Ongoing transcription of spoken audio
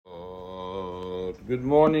Good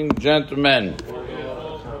morning, gentlemen.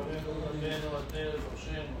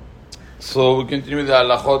 So we continue the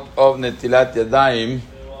halachot of Netilat Yadayim,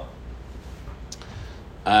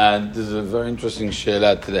 and this is a very interesting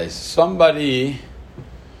she'ela today. Somebody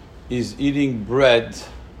is eating bread,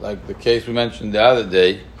 like the case we mentioned the other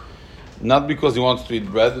day, not because he wants to eat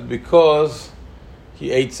bread, but because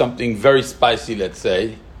he ate something very spicy, let's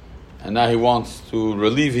say, and now he wants to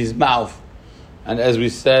relieve his mouth. And as we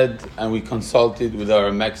said, and we consulted with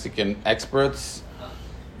our Mexican experts,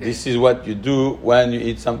 this is what you do when you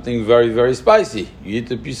eat something very, very spicy. You eat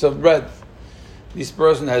a piece of bread. This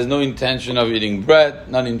person has no intention of eating bread,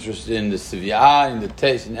 not interested in the siviyah, in the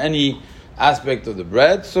taste, in any aspect of the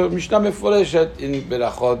bread. So Mishnah Meforeshet in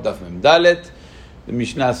Berachot Daf Mem Dalet, the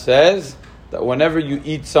Mishnah says that whenever you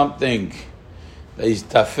eat something that is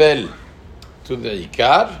tafel to the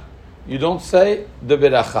ikar, you don't say the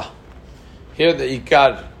beracha. Here the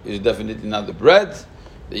ikar is definitely not the bread.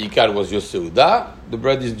 The ikar was your seudah. The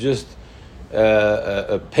bread is just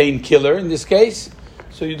a painkiller in this case.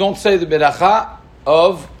 So you don't say the beracha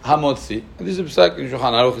of hamotzi. And this is a psak in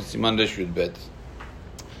Shulchan Aruch, it's Siman Resh Yud Bet.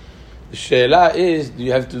 The she'ela is, do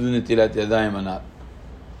you have to do netilat yadayim or not?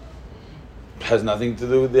 It has nothing to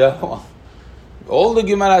do with the other one. All the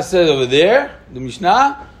Gemara says over there, the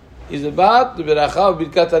Mishnah, is about the beracha of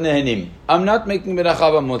birkat hanehenim. I'm not making beracha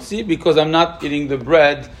of hamotzi because I'm not eating the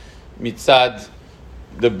bread mitzad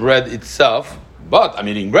the bread itself, but I'm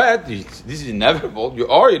eating bread. This is inevitable. You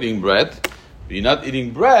are eating bread, but you're not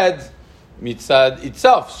eating bread mitzad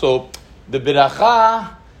itself. So the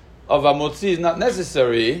beracha of hamotzi is not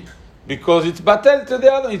necessary because it's batel to the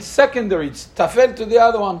other one. It's secondary. It's tafel to the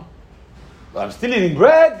other one. But I'm still eating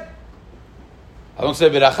bread. I don't say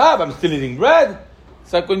beracha, but I'm still eating bread.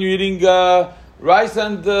 It's like when you're eating rice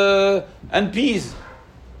and peas.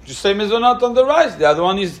 Just say mezonot on the rice. The other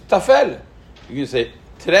one is tafel. You can say,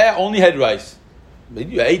 today I only had rice. But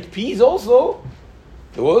you ate peas also.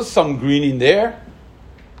 There was some green in there.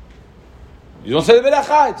 You don't say the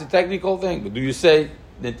beracha. It's a technical thing. But do you say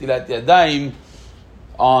netilat yadayim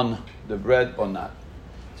on the bread or not?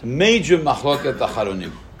 It's a major machloket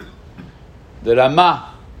acharonim. The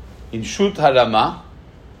Rama in Shut HaRama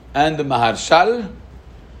and the Maharshal,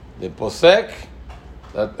 they posek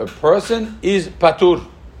that a person is patur.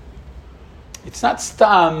 It's not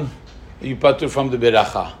stam you patur from the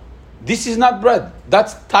beracha. This is not bread.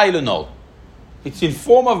 That's Tylenol. It's in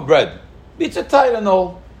form of bread. It's a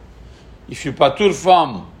Tylenol. If you patur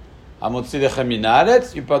from hamotzi lechem min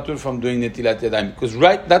haaretz, you patur from doing netilat yadayim. Because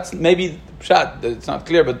that's maybe the pshat. It's not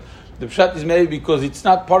clear, but the pshat is maybe because it's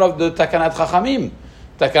not part of the takanat chachamim.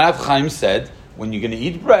 Takanat chachamim said, when you're going to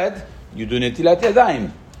eat bread, you do netilat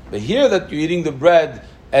yadayim. But here that you're eating the bread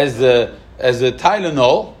as a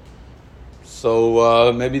Tylenol,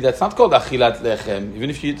 so maybe that's not called achilat lechem. Even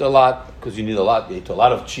if you eat a lot, because you need a lot, you eat a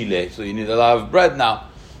lot of chile, so you need a lot of bread now.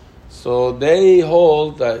 So they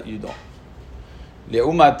hold that you don't.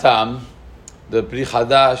 Leumatam, the Pri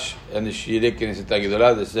Chadash and the Shirei Knesset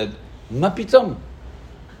HaGedolah, they said, ma pitom?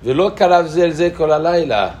 Velo karav zel ze kol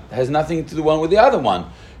halayla. It has nothing to do one with the other one.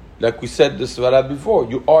 Like we said the svara before,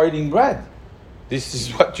 you are eating bread. This is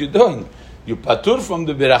what you're doing. You patur from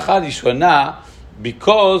the beracha rishona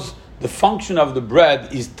because the function of the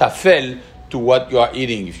bread is tafel to what you are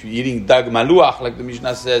eating. If you're eating dag maluach, like the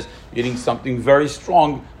Mishnah says, you're eating something very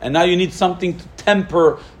strong, and now you need something to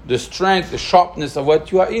temper the strength, the sharpness of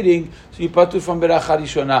what you are eating, so you patur from beracha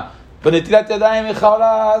rishona. But netilat yadayim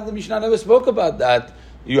echara, the Mishnah never spoke about that.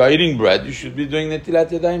 You are eating bread, you should be doing netilat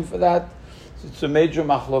yadayim for that. So it's a major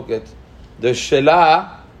machloket. The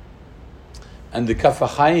she'ela and the Kaf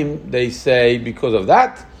HaChaim, they say, because of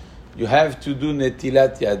that, you have to do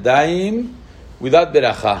netilat yadayim without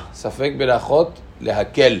beracha. Safek berachot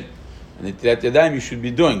lehakel. And netilat yadayim you should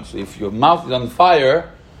be doing. So if your mouth is on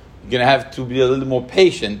fire, you're going to have to be a little more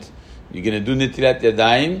patient. You're going to do netilat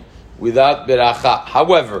yadayim without beracha.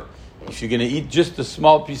 However, if you're going to eat just a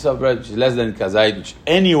small piece of bread, which is less than kazayit, which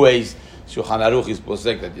anyways, Shulchan Aruch is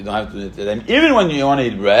posek that you don't have to do netilat yadayim, even when you want to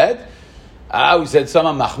eat bread, we said some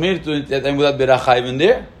are machmir to it and without beracha even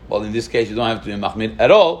there. Well, in this case, you don't have to be machmir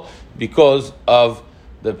at all because of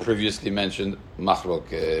the previously mentioned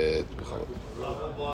machloket.